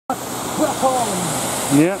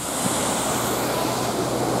Yeah.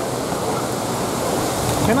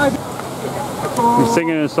 Can I? You're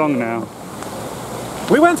singing a song now.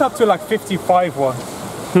 We went up to like 55 once.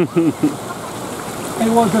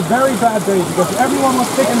 It was a very bad day because everyone was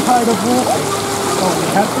sick and tired of walking. So we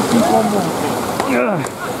had to keep on walking.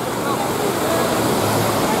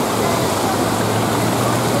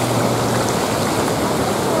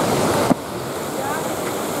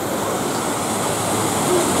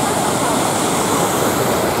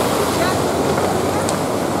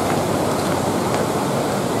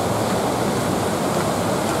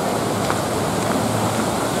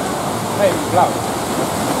 Hey, blauw.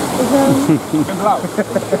 Ik ben blauw.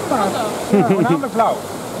 Ja, voornamelijk blauw.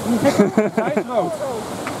 Hij is rood.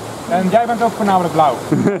 En jij bent ook voornamelijk blauw.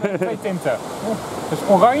 Twee tinten. Dus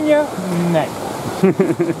oranje? Nee.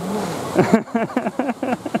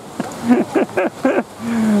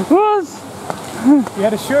 What? You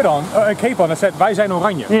had a shirt on, a cape on that said, wij zijn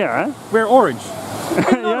oranje. Yeah. We're orange.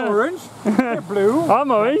 I'm not Yeah. orange. You're blue.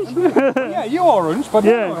 I'm orange. Yeah, you're orange, but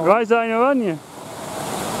Yeah, you're wij zijn oranje.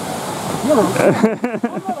 You're orange.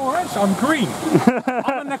 I'm not orange, I'm green.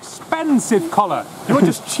 I'm an expensive color. You're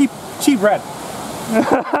just cheap red.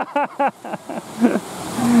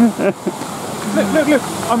 Look,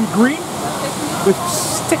 I'm green with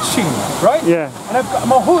stitching, right? Yeah. And I've got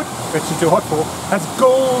my hood, which is too hot for, has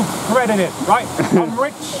gold thread in it, right? I'm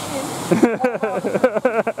rich.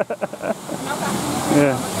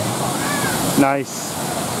 Yeah. Nice.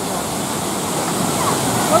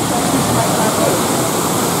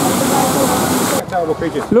 Terrible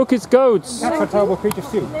creatures. Look, it's goats. Cats are terrible creatures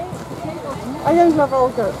too. I don't love all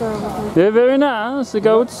goats. They're very nice, the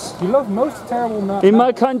goats. You love most terrible In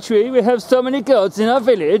my country, we have so many goats in our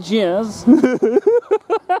village, yes.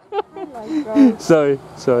 Sorry.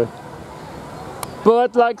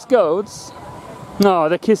 Bert likes goats. No,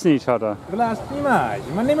 they're kissing each other. The last image,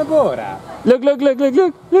 ma name Bora. Look.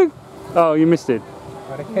 Oh, you missed it.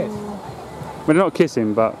 What a kiss. Well, they're not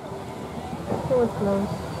kissing, but... It was close.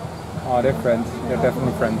 Oh, they're friends. They're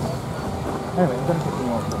definitely friends. Anyway, I'm gonna pick them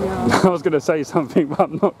up. I was going to say something, but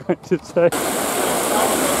I'm not going to say.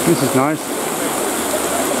 This is nice.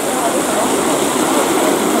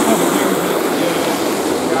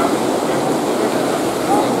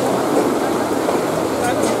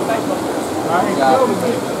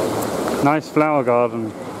 Nice flower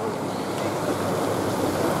garden.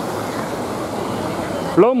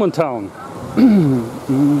 Bloementuin.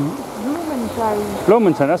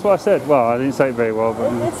 Bloementuin, that's what I said. Well, I didn't say it very well,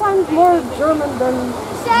 but... It sounds more German than...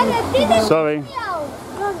 Sorry. No.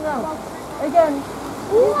 Again.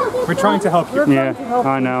 We're trying to help you. Yeah,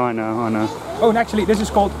 I know. Oh, and actually, this is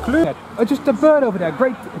called kleur. Oh, just the bird over there.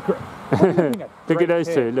 Great. Look at those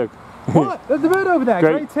two, look. What? There's the bird over there.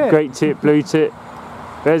 Great tit. Great tit, blue tit.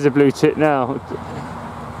 There's a blue tit now.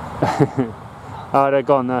 Oh, they're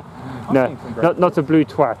gone now. No, not a blue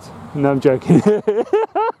twat. No, I'm joking.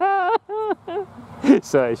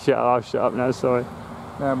 Sorry, shut up now, sorry.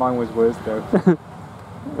 No, mine was worse though.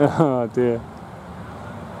 Oh dear.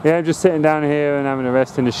 Yeah, I'm just sitting down here and having a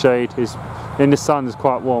rest in the shade. In the sun, it's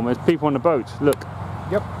quite warm. There's people on the boat, look.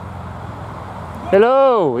 Yep.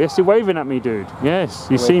 Hello! Yes, you're waving at me, dude. Yes,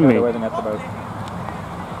 you see me. They're waving at the boat.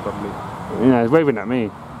 Probably. Yeah, he's waving at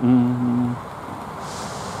me.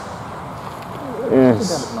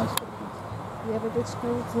 Yes. Yeah, but it's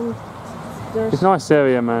cold. It's a nice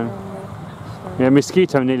area, man. Yeah,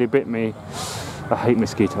 mosquito nearly bit me. I hate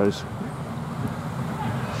mosquitoes.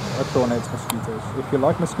 Everyone hates mosquitoes. If you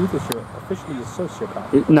like mosquitoes, you're officially a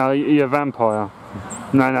sociopath. No, you're a vampire.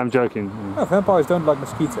 No, I'm joking. No, vampires don't like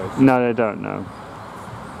mosquitoes. No, they don't, no.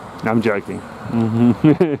 I'm joking.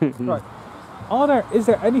 Right. Is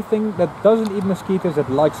there anything that doesn't eat mosquitoes that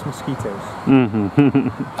likes mosquitoes?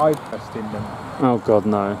 I trust in them. Oh God,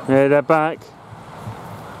 no. Yeah, they're back.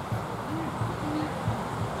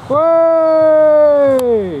 Way!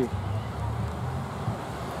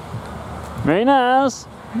 Very nice.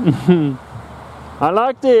 I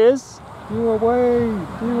like this. You away!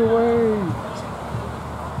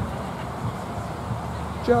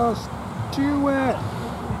 Just do it!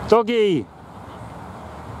 Doggy.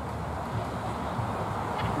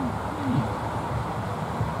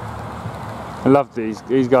 I love these.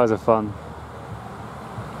 These guys are fun.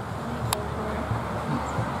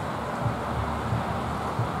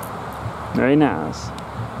 Very nice.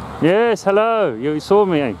 Yes, hello. You saw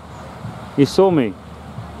me. Eh? You saw me.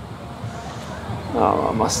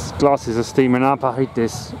 Oh, my glasses are steaming up. I hate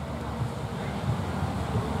this.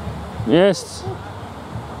 Yes.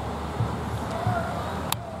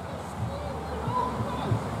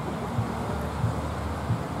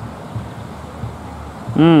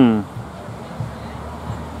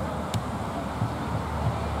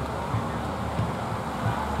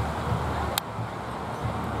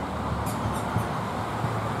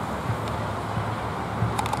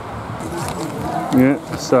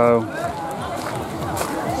 So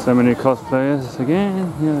many cosplayers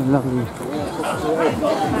again. Yeah, lovely.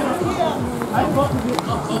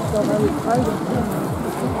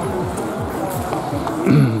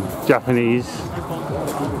 Japanese.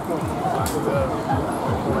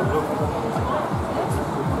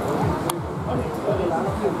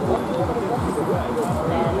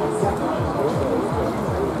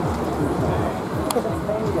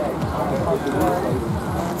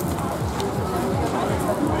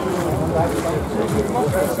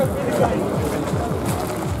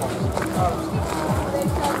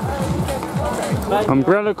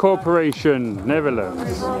 Umbrella Corporation,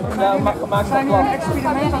 Netherlands. Zijn jullie een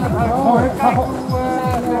experiment aan het houden?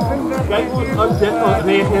 Kijk,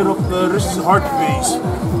 reageer op Russische hartbeest.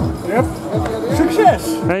 Yep. Succes!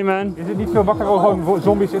 Hey man. Is het niet veel makkelijker om gewoon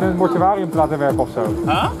zombies in een mortuarium te laten werken of zo?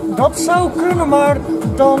 Huh? Dat zou kunnen, maar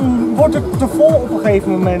dan wordt het te vol op een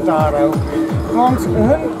gegeven moment daar ook. Want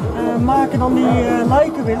hun maken dan die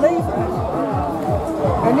lijken weer levend.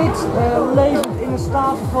 En niet levend in een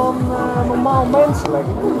staat van normaal menselijk.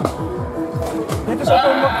 Dit is op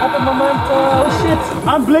het moment, oh shit.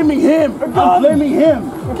 I'm blaming him! I'm blaming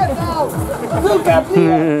him! Get out! Look at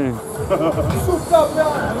me!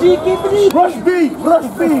 Rush B! Rush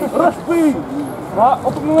B! Rush B! Maar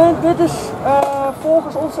op het moment, dit is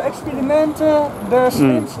volgens onze experimenten de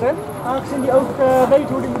slimste. Aangezien die ook weet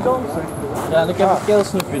hoe die moet dansen. Ja, en ik heb een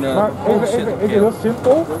keelsnoep binnen. Maar even heel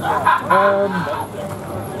simpel.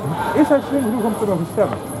 Is hij slim genoeg om te mogen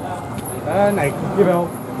stemmen? Nee. Jawel,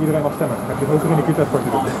 iedereen mag stemmen. Heb je ook in de q-test voor te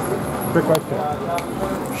doen. Quick question.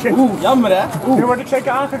 Shit. Oeh, jammer hè? Nu word ik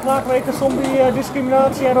zeker aangeklaagd wegen zombie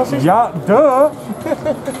discriminatie en racisme. Ja, duh!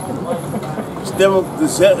 Stem op de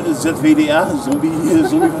ZVDA,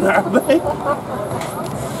 zombie van de arbeid.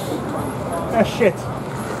 Shit.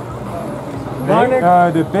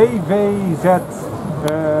 De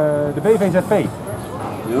BVZP.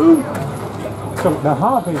 Zo, de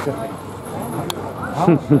HVZP.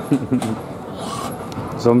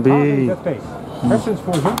 Zombie. HVZP. Hersens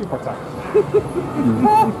voor zombiepartij.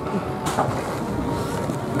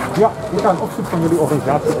 Ja, ik ga een opzoek van jullie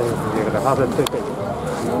organisatie organiseren, de HVZP.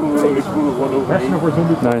 Hersenen voor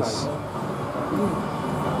zombiepartij. Nice.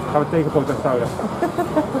 Gaan we tegen protest houden.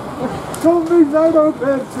 Zombies zijn ook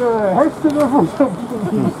mensen! Hersenen voor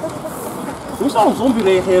zombies! Hoe zal een zombie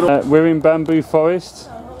reageren? We're in Bamboo Forest.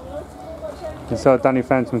 You saw Danny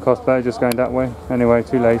Phantom cosplay just going that way. Anyway,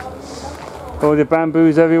 too late. All the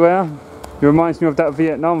bamboos everywhere. It reminds me of that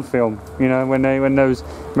Vietnam film, you know, when those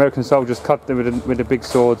American soldiers cut them with the big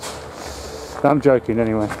swords. I'm joking,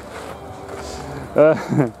 anyway.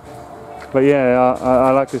 But yeah,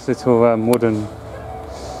 I like this little wooden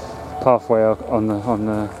pathway on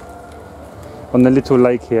the little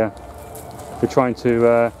lake here. We're trying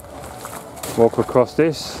to walk across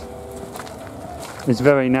this. It's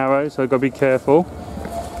very narrow, so I've got to be careful.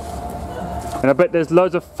 And I bet there's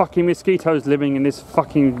loads of fucking mosquitoes living in this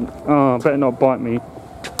fucking... Oh, better not bite me.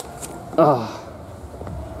 Oh,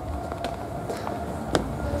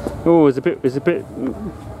 oh, it's a bit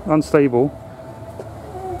unstable.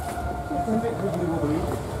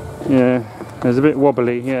 Yeah, it's a bit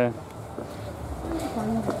wobbly. Yeah.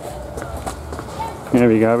 There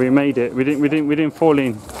we go. We made it. We didn't fall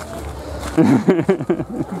in.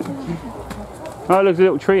 Oh, look, a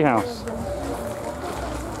little tree house.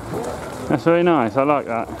 That's very nice. I like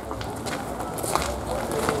that.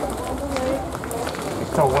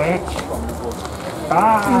 It's a witch.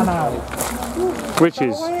 Ah, no.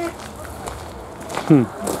 Witches.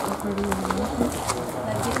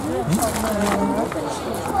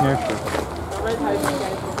 Ja, sure.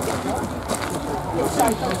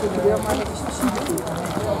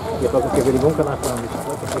 Je hebt ook een keer weer die bonken aangedaan.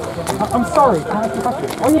 I'm sorry, can I ask you a question?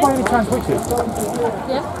 Are you by any chance witches?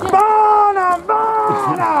 Yeah. Bonham!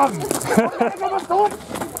 Bonham!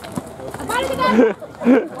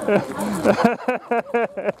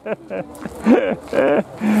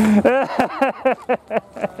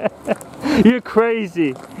 You're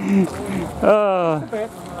crazy. Oh,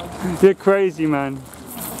 you're crazy, man.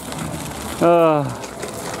 Oh.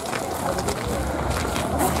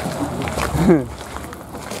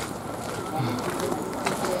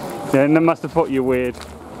 Yeah, and they must have thought you were weird.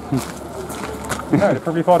 No, they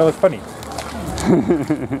probably thought it was funny.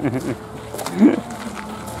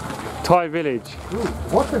 Thai village. Ooh,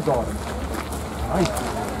 water garden. Nice.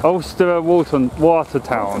 Ulster Water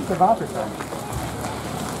Town. The water town.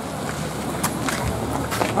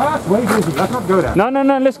 Ah, that's way busy. Let's not go there.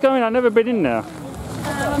 No, let's go in. I've never been in there.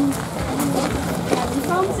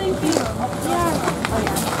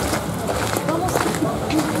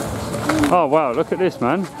 Oh wow, look at this,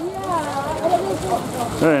 man.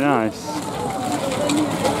 Very nice.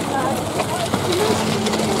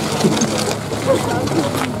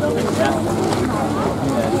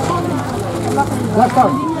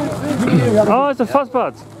 Oh, it's a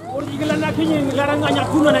fuzzbud.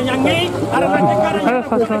 Hello,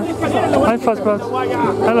 fuzzbud. Hi, fuzzbud.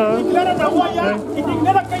 Hello.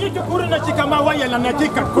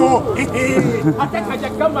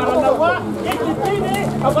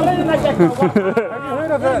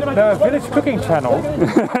 The village cooking channel.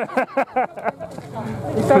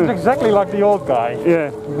 He sounds exactly like the old guy.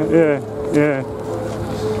 Yeah. Yeah,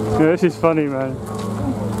 this is funny, man.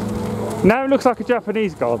 Now it looks like a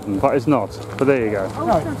Japanese garden, but it's not. But there you go.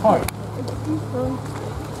 No, it's fine.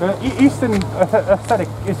 The Eastern aesthetic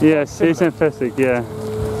is Yes, it's aesthetic, yeah.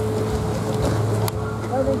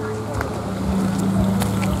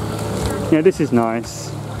 Yeah, this is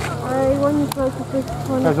nice. I want to go to this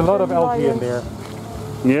one. There's a lot of algae in there.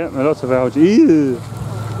 Yeah, a lot of algae. Ew.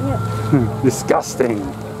 Yeah. Disgusting.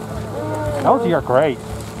 Algae are great.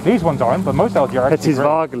 These ones aren't, but most algae are Het actually is great.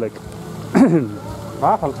 walgelijk.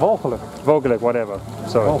 Walgelijk. Walgelijk, whatever.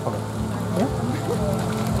 Sorry. Walgelijk.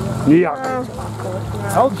 Yuck.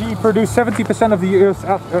 Algae produce 70% of the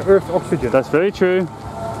Earth's oxygen. That's very true.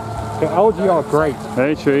 The algae are great.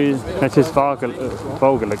 Very true. Het is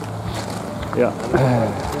walgelijk. Yeah.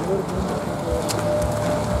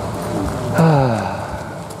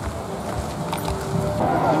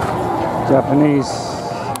 Japanese.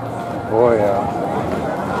 Oh yeah.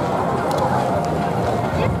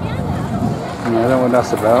 I don't know what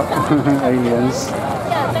that's about. Aliens.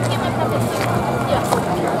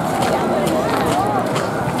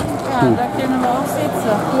 Ja, da können wir auch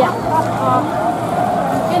sitzen. Ja.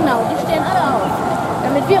 Genau, die stehen alle auf,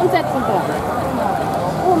 damit wir uns setzen können.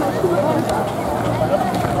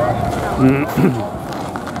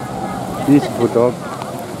 Beautiful dog.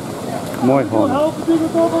 Mooi hond.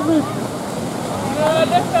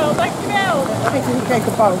 Dat wel, dankjewel. Kijk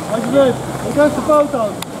een pauw. Alsjeblieft, ik heb de foto.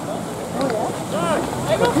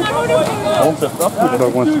 Ik wil gaan doen. Hond zegt dat. The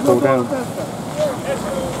dog wants to fall down.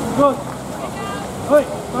 Goed. Hoi,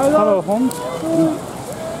 Hallo hond.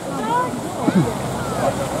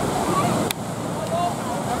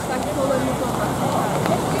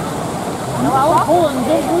 Nou, vol en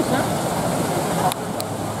dom goed, hè?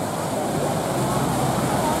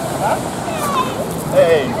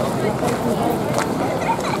 Hey.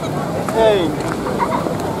 Hey.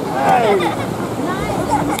 Hey.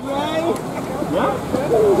 Ja?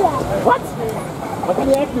 Wat? Wat ga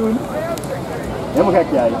je echt doen? Helemaal gek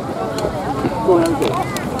jij. Kom hem toe.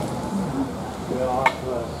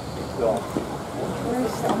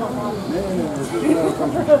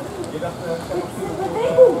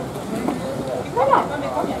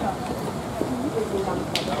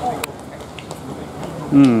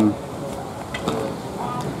 Hmm.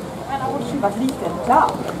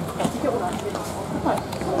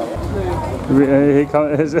 He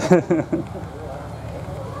comes.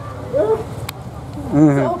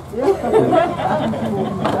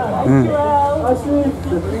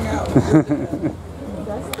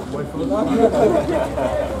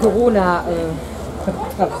 Corona.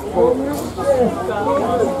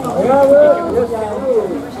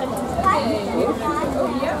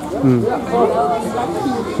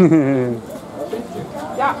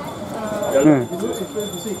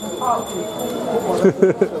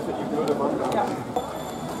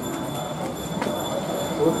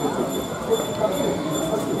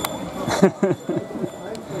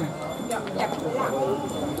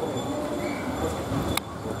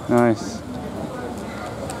 Nice.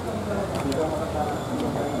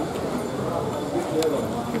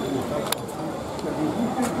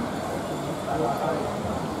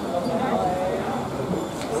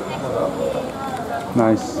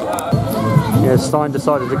 Nice. Yeah, Stein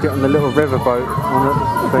decided to get on the little riverboat on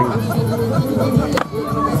the thing.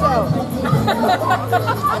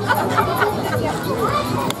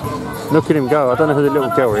 Look at him go. I don't know who the little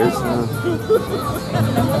girl is.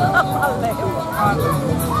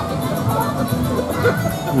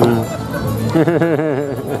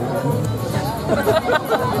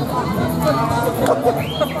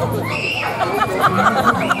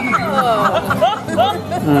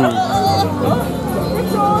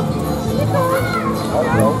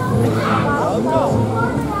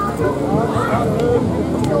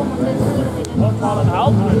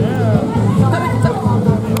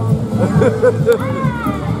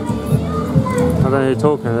 I don't know who you're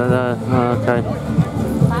talking about. Okay.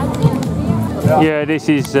 Yeah, this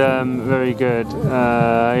is very good.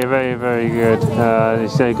 Yeah, very, very good.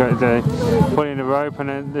 They got the pulling the rope and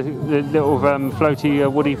then the little floaty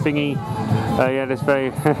woody thingy Yeah, it's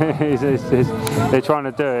very. They're trying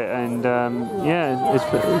to do it, and yeah, it's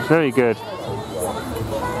very good.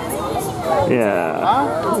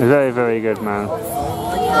 Yeah, very, very good, man.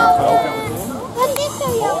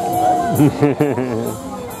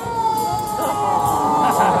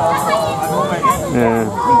 Yeah.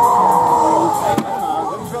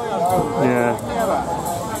 Yeah.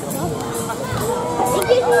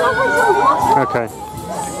 Okay.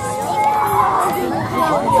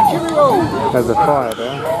 There's a fire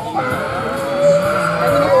there.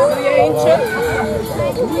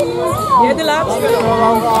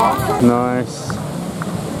 Nice.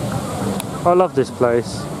 I love this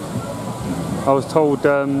place. I was told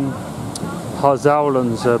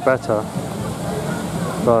Harzaulands are better,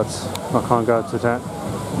 but I can't go to that.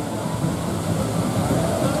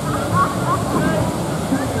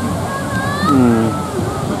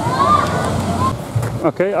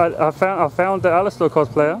 Okay, I found the Alistair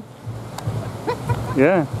cosplayer.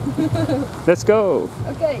 Yeah. Let's go.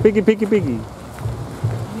 Okay. Piggy, piggy, piggy.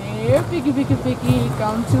 Here, piggy, piggy, piggy,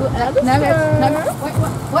 come to Alistair. No,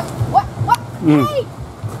 what? Hey! No.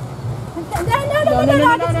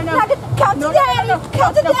 Come to daddy!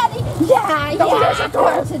 Come to daddy! Yeah,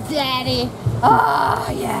 come to daddy! Oh,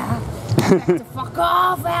 yeah. Back the fuck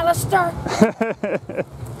off, Alistair!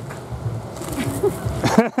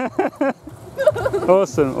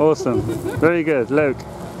 Awesome. Very good, Luke.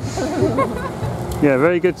 Yeah,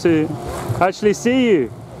 very good to actually see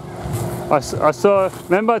you. I saw,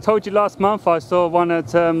 remember I told you last month I saw one at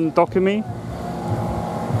Dokumi?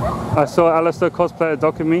 I saw Alistair cosplay at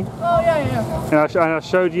Dokumi. Oh, yeah. And I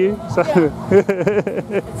showed you. So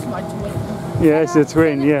It's my twin. yeah, it's a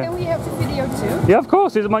twin, yeah. Can we have the video too? Yeah, of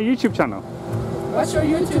course, it's my YouTube channel. What's your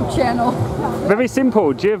YouTube channel? Very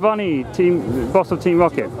simple, Giovanni, boss of Team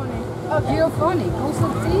Rocket. Giovanni,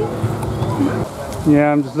 Constantine?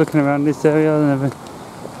 Yeah, I'm just looking around this area. I've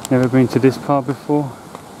never been to this part before.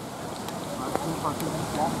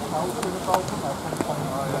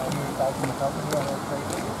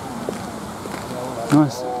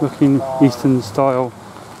 Nice looking Eastern style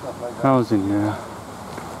housing there.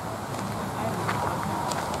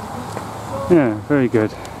 Yeah, very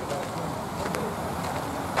good.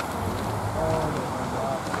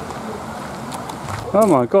 Oh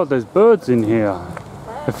my god, there's birds in here.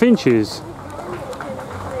 The finches.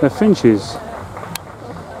 The finches.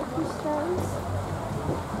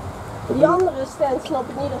 Die andere stand snap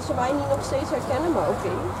ik niet dat ze mij niet nog steeds herkennen, maar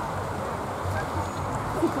oké.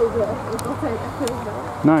 Ik wil altijd echt heel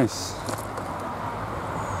veel. Nice.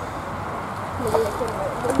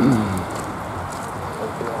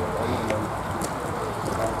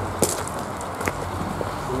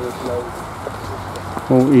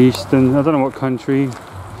 All Eastern, I don't know what country.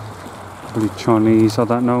 Probably Chinese, I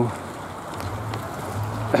don't know.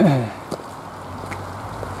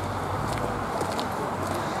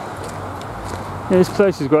 Yeah, this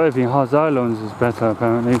place has got everything. Harzaulands is better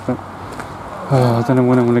apparently, but I don't know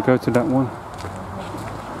when I'm going to go to that one.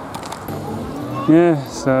 Yeah,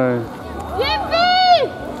 so Yippee!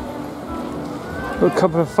 got a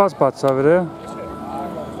couple of fuzzbutts over there.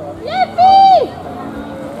 Yippee!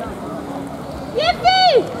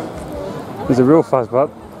 Yippee! There's a real fuzzbutt.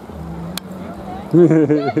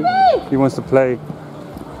 He wants to play.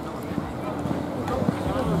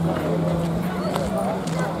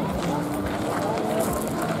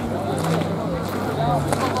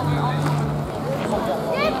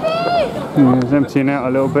 Yeah, it's emptying out a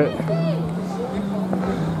little bit.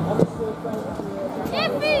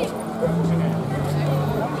 Yippee!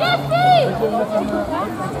 Yippee!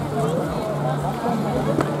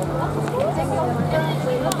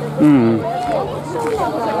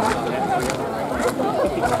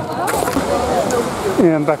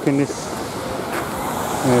 Yeah, I'm back in this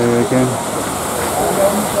area again.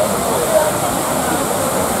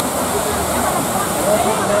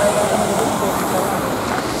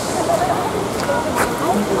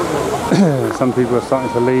 Some people are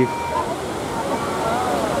starting to leave.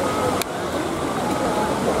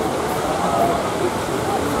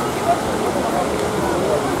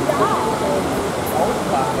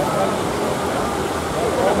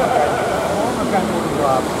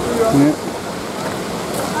 Yeah.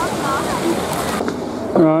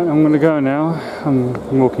 Right, I'm going to go now. I'm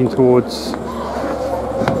walking towards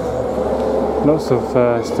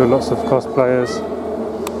still lots of cosplayers.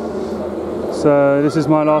 So this is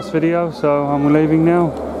my last video, so I'm leaving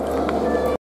now.